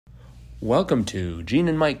Welcome to Gene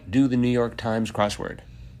and Mike Do the New York Times Crossword.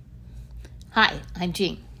 Hi, I'm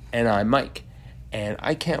Jean. And I'm Mike. And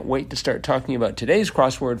I can't wait to start talking about today's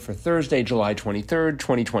crossword for Thursday, July 23rd,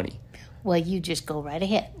 2020. Well, you just go right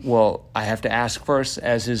ahead. Well, I have to ask first,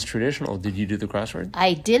 as is traditional, did you do the crossword?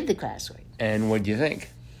 I did the crossword. And what do you think?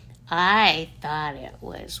 I thought it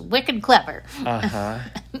was wicked clever. Uh-huh.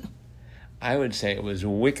 I would say it was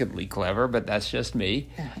wickedly clever, but that's just me.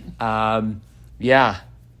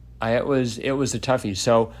 It was a toughie.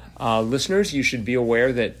 So, listeners, you should be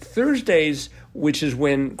aware that Thursdays, which is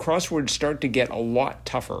when crosswords start to get a lot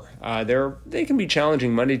tougher. They can be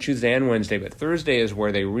challenging Monday, Tuesday, and Wednesday, but Thursday is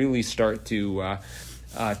where they really start to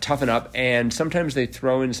toughen up, and sometimes they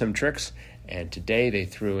throw in some tricks, and today they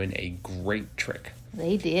threw in a great trick.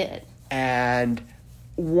 They did. And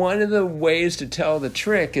one of the ways to tell the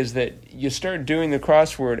trick is that you start doing the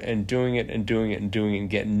crossword and doing it and doing it and doing it and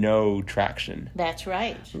get no traction. That's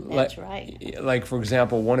right. That's right. Like, for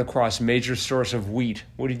example, one across major source of wheat.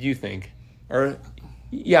 What did you think?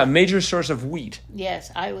 Major source of wheat.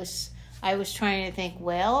 Yes, I was trying to think,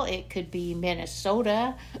 well, it could be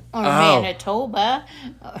Minnesota or Manitoba.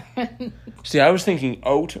 See, I was thinking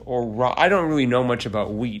oat or rye. I don't really know much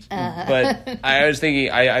about wheat, but I was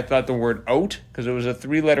thinking, I thought the word oat, because it was a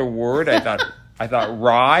three-letter word. I thought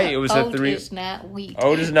rye. It was oat a three. Oat is not wheat.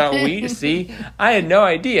 Oat is not wheat. See, I had no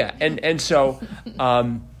idea, and so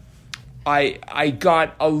I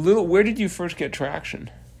got a little. Where did you first get traction?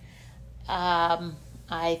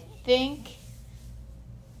 I think.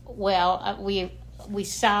 Well, we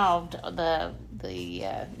solved the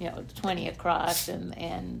 20 across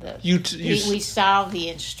and we solved the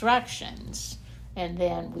instructions, and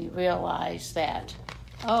then we realized that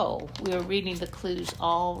we were reading the clues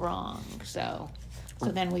all wrong. So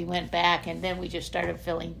then we went back, and then we just started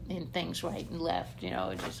filling in things right and left.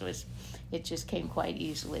 It just came quite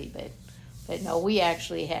easily. But no, we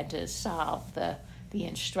actually had to solve the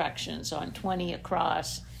instructions on 20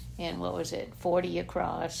 across. And what was it, 40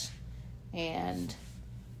 across and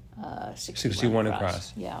 61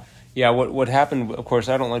 across. Yeah. Yeah, what happened, of course,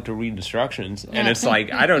 I don't like to read instructions. And it's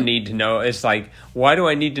like, I don't need to know. It's like, why do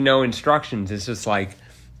I need to know instructions? It's just like,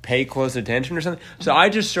 pay close attention or something. So I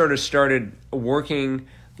just sort of started working,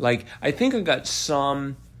 like, I think I got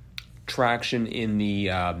some traction in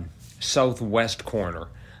the southwest corner,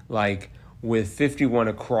 like with 51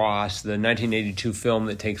 across, the 1982 film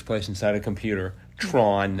that takes place inside a computer.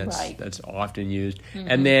 Tron, that's often used. Mm-hmm.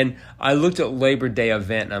 And then I looked at Labor Day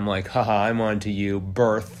event, and I'm like, haha, I'm on to you,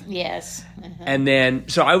 birth. Yes. Uh-huh. And then,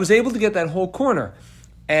 so I was able to get that whole corner.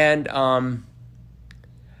 And I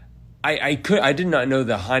did not know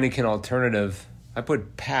the Heineken alternative. I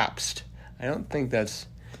put Pabst. I don't think it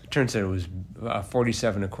turns out it was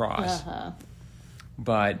 47 across. Uh-huh.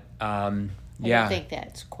 But, I don't think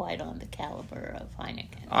that's quite on the caliber of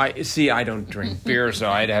Heineken. I don't drink beer, so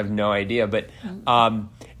I'd have no idea. But and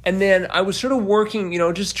then I was sort of working,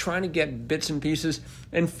 just trying to get bits and pieces.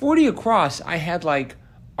 And 40 across, I had like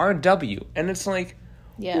RW, and it's like,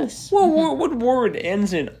 yes. Well, what word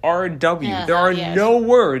ends in RW? There are no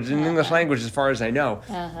words in English language, as far as I know.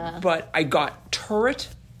 But I got turret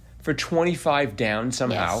for 25 down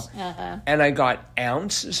somehow, and I got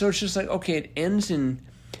ounce. So it's just like, okay, it ends in.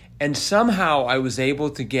 And somehow I was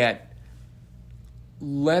able to get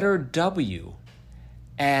letter W,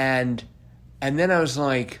 and then I was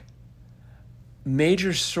like,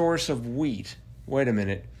 major source of wheat. Wait a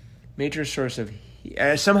minute, major source of.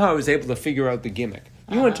 Somehow I was able to figure out the gimmick.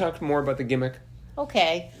 You want to talk more about the gimmick?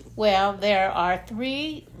 Okay. Well, there are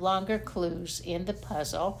 3 longer clues in the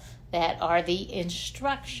puzzle that are the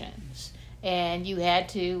instructions. And you had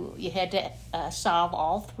to solve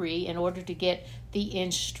all 3 in order to get the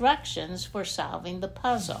instructions for solving the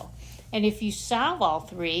puzzle. And if you solve all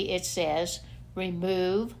 3, it says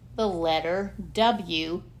remove the letter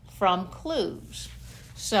W from clues.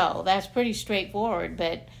 So that's pretty straightforward.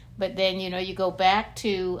 But then you go back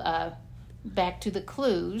to the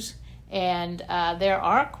clues, and there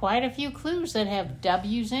are quite a few clues that have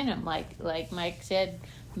W's in them. Like Mike said,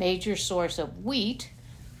 major source of wheat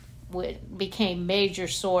became major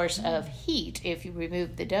source of heat if you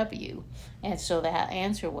remove the W, and so that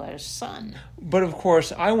answer was sun. But of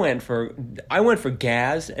course, I went for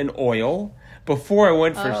gas and oil before I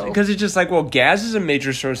went for, because it's just like, well, gas is a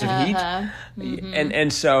major source of heat,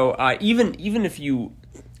 and so even if you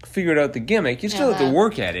figured out the gimmick, you still have to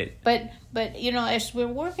work at it. But as we're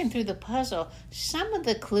working through the puzzle, some of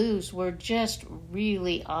the clues were just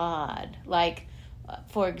really odd. Like,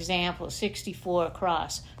 for example, 64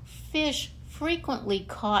 across. Fish frequently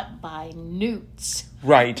caught by newts.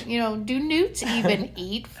 Right. Do newts even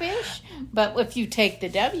eat fish? But if you take the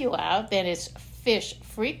W out, then it's fish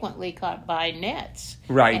frequently caught by nets.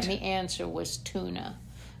 Right. And the answer was tuna.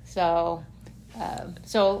 So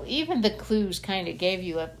even the clues kind of gave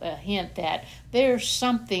you a hint that there's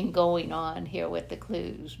something going on here with the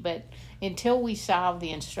clues. But until we solved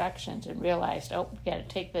the instructions and realized, we got to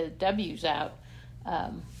take the W's out,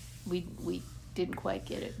 we didn't quite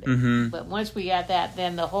get it. But once we got that,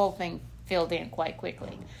 then the whole thing filled in quite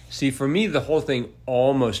quickly. See, for me, the whole thing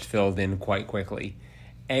almost filled in quite quickly,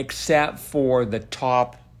 except for the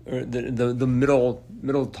top, or the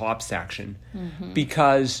middle top section,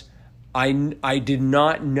 because I did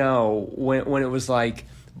not know when it was like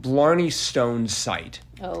Blarney Stone's site.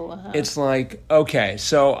 It's like, okay,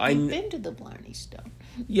 so I've been to the Blarney Stone.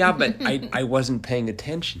 Yeah, but I wasn't paying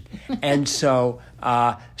attention, and so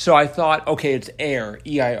I thought, okay, it's Eire,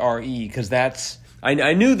 E-I-R-E, because that's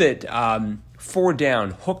I knew that 4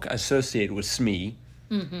 down hook associated with Smee,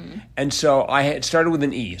 and so I had started with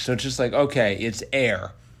an E, so it's just like, okay, it's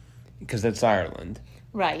Eire, because that's Ireland,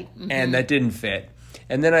 right? And that didn't fit,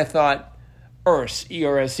 and then I thought Erse,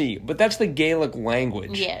 E-R-S-E, but that's the Gaelic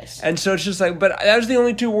language. Yes, and so it's just like, but that was the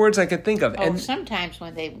only 2 words I could think of. And sometimes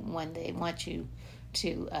when they want you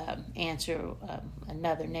to answer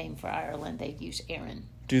another name for Ireland, they use Erin.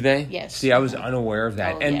 Do they? Yes. See, I was unaware of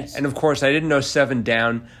that. Yes. And of course, I didn't know 7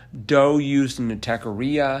 down. Dough used in the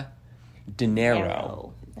taqueria.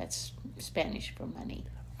 Dinero. That's Spanish for money.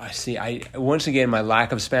 I see. Once again, my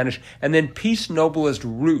lack of Spanish. And then peace noblest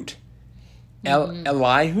root.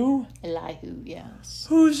 Elihu? Elihu, yes.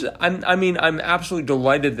 I'm absolutely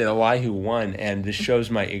delighted that Elihu won, and this shows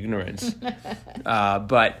my ignorance.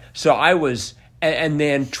 But, so I was... And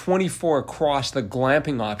then 24 across, the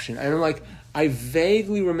glamping option. And I'm like, I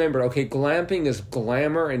vaguely remember, okay, glamping is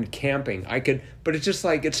glamour and camping. But it's just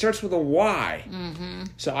like, it starts with a Y.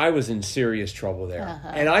 So I was in serious trouble there.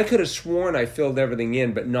 And I could have sworn I filled everything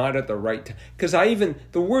in, but not at the right time. Because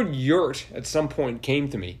the word yurt at some point came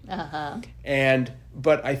to me.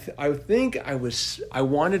 But I think I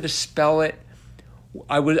wanted to spell it,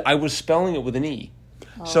 I was spelling it with an E.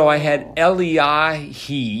 So I had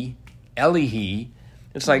Elihi.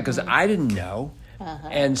 It's like, because I didn't know.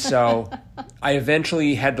 And so I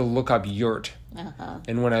eventually had to look up yurt.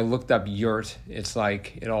 And when I looked up yurt, it's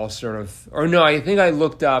like it all sort of... Or no, I think I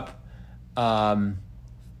looked up...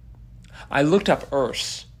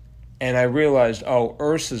 Erse. And I realized,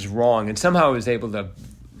 Erse is wrong. And somehow I was able to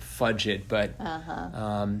fudge it, but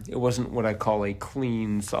it wasn't what I call a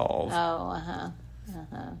clean solve.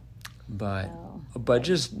 But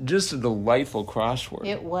just a delightful crossword.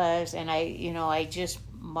 It was, and I just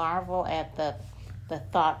marvel at the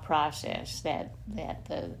thought process that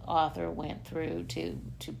the author went through to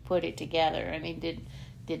put it together. I mean,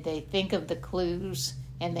 did they think of the clues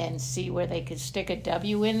and then see where they could stick a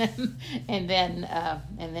W in them, and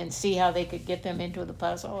then see how they could get them into the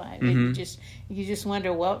puzzle? I mean, you just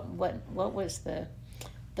wonder what was the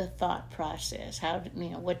thought process.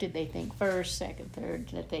 What did they think first, second, third,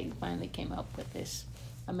 that they finally came up with this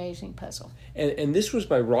amazing puzzle. And this was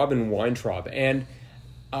by Robin Weintraub. And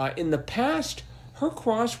in the past, her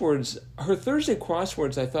Thursday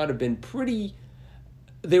crosswords, I thought, have been pretty...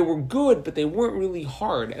 They were good, but they weren't really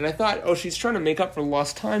hard. And I thought, she's trying to make up for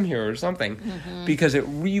lost time here or something. Because it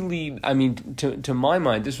really, to my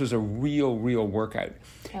mind, this was a real workout.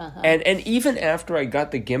 And even after I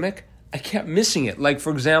got the gimmick, I kept missing it. Like,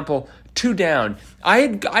 for example, 2 down.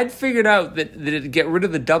 I'd figured out that it'd get rid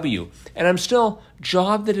of the W. And I'm still,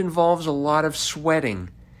 job that involves a lot of sweating.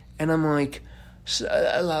 And I'm like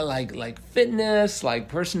fitness, like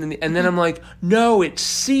person in the... And then I'm like, no, it's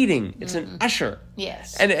seating. It's an usher.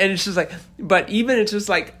 Yes. And it's just like... But even it's just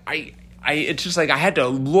like... It's just like I had to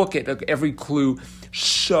look at every clue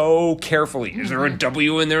so carefully. Is there a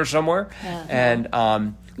W in there somewhere? And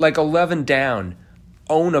like 11 down...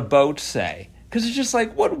 Own a boat, say. Because it's just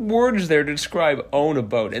like, what word is there to describe own a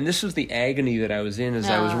boat? And this was the agony that I was in as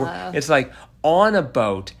I was... It's like, on a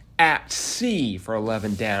boat, at sea for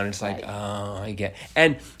 11 down. It's like, I get...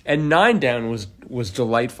 And 9 down was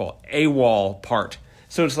delightful. AWOL part.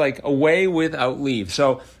 So it's like, away without leave.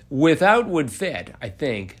 So without would fit, I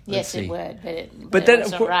think. Yes, it would, but then, it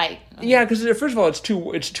wasn't right. Yeah, because first of all, it's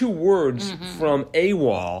two words from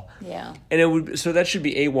AWOL. Yeah. And it would, so that should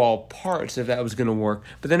be AWOL parts if that was going to work.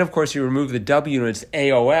 But then, of course, you remove the W and it's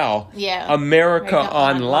AOL. Yeah. America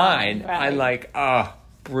Online. Right. I'm like,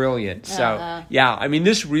 brilliant. So, yeah,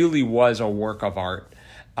 this really was a work of art.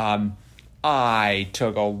 I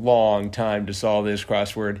took a long time to solve this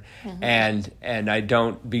crossword, and I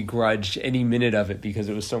don't begrudge any minute of it because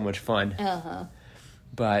it was so much fun.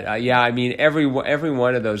 But yeah, I mean, every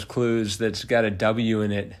one of those clues that's got a W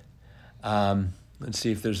in it. Let's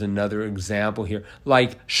see if there's another example here.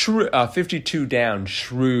 Like 52 down,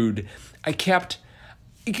 shrewd. I kept,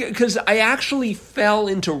 because I actually fell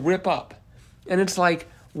into rip up, and it's like,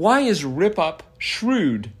 why is rip up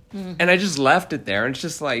shrewd? And I just left it there, and it's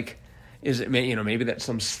just like, is it, maybe that's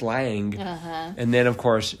some slang. And then, of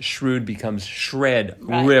course, shrewd becomes shred,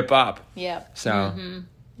 rip up. Yep. So,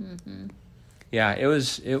 yeah, it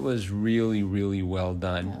was really, really well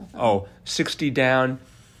done. 60 down,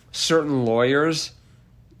 certain lawyers,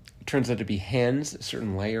 turns out to be hens,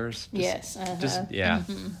 certain layers. Yes. A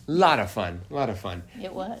lot of fun.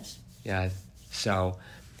 It was. Yeah, so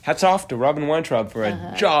hats off to Robin Weintraub for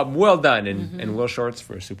a job well done, and Will Shortz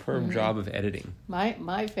for a superb job of editing.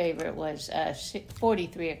 My favorite was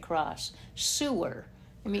 43 across, sewer.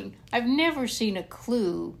 I mean, I've never seen a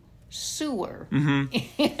clue sewer in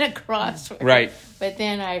a crossword. Right. But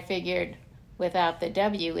then I figured without the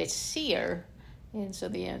W, it's seer. And so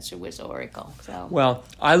the answer was Oracle. So. Well,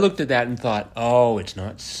 I looked at that and thought, oh, it's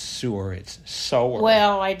not sewer, it's sower.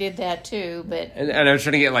 Well, I did that too, but... And I was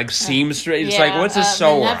trying to get like seamstress. It's like, what's a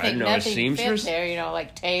sower? I don't know, a seamstress? Fit there,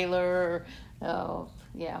 like Taylor.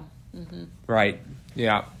 Yeah. Right,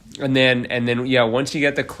 yeah. And then, yeah, once you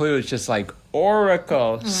get the clue, it's just like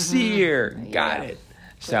Oracle, seer, got it.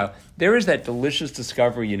 So there is that delicious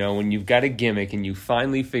discovery, when you've got a gimmick and you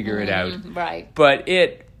finally figure it out. Right. But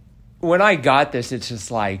when I got this, it's just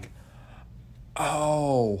like,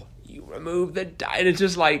 oh, you remove the die. And it's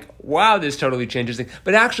just like, wow, this totally changes things.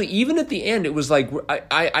 But actually, even at the end, it was like,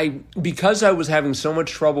 I because I was having so much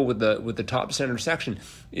trouble with the top center section,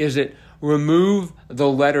 is it remove the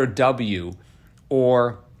letter W,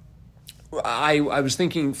 or I was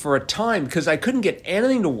thinking for a time, because I couldn't get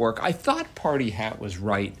anything to work. I thought Party Hat was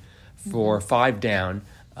right for 5 down,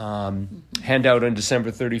 handout on December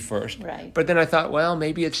 31st. Right. But then I thought, well,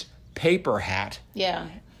 maybe it's Paper Hat. Yeah,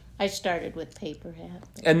 I started with Paper Hat.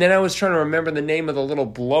 And then I was trying to remember the name of the little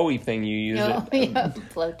blowy thing you use.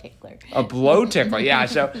 Blow tickler. A blow tickler, yeah.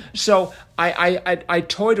 So I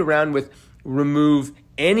toyed around with remove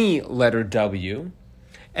any letter W,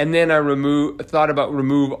 and then I thought about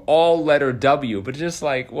remove all letter W, but just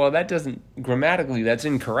like, well, that doesn't, grammatically, that's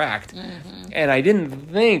incorrect. And I didn't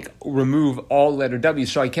think remove all letter W,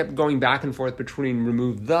 so I kept going back and forth between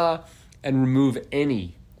remove the and remove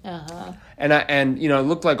any. And it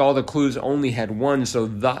looked like all the clues only had one, so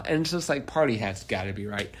and it's just like Party Hat's got to be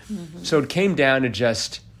right. So it came down to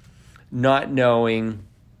just not knowing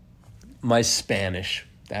my Spanish.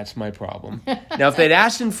 That's my problem. Now, if they'd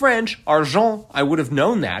asked in French, argent, I would have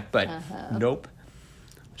known that, but nope.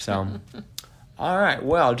 So, all right,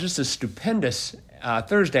 well, just a stupendous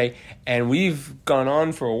Thursday, and we've gone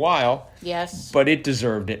on for a while. Yes. But it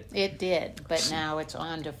deserved it. It did, but now it's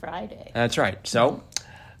on to Friday. That's right. So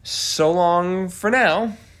long for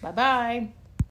now. Bye-bye.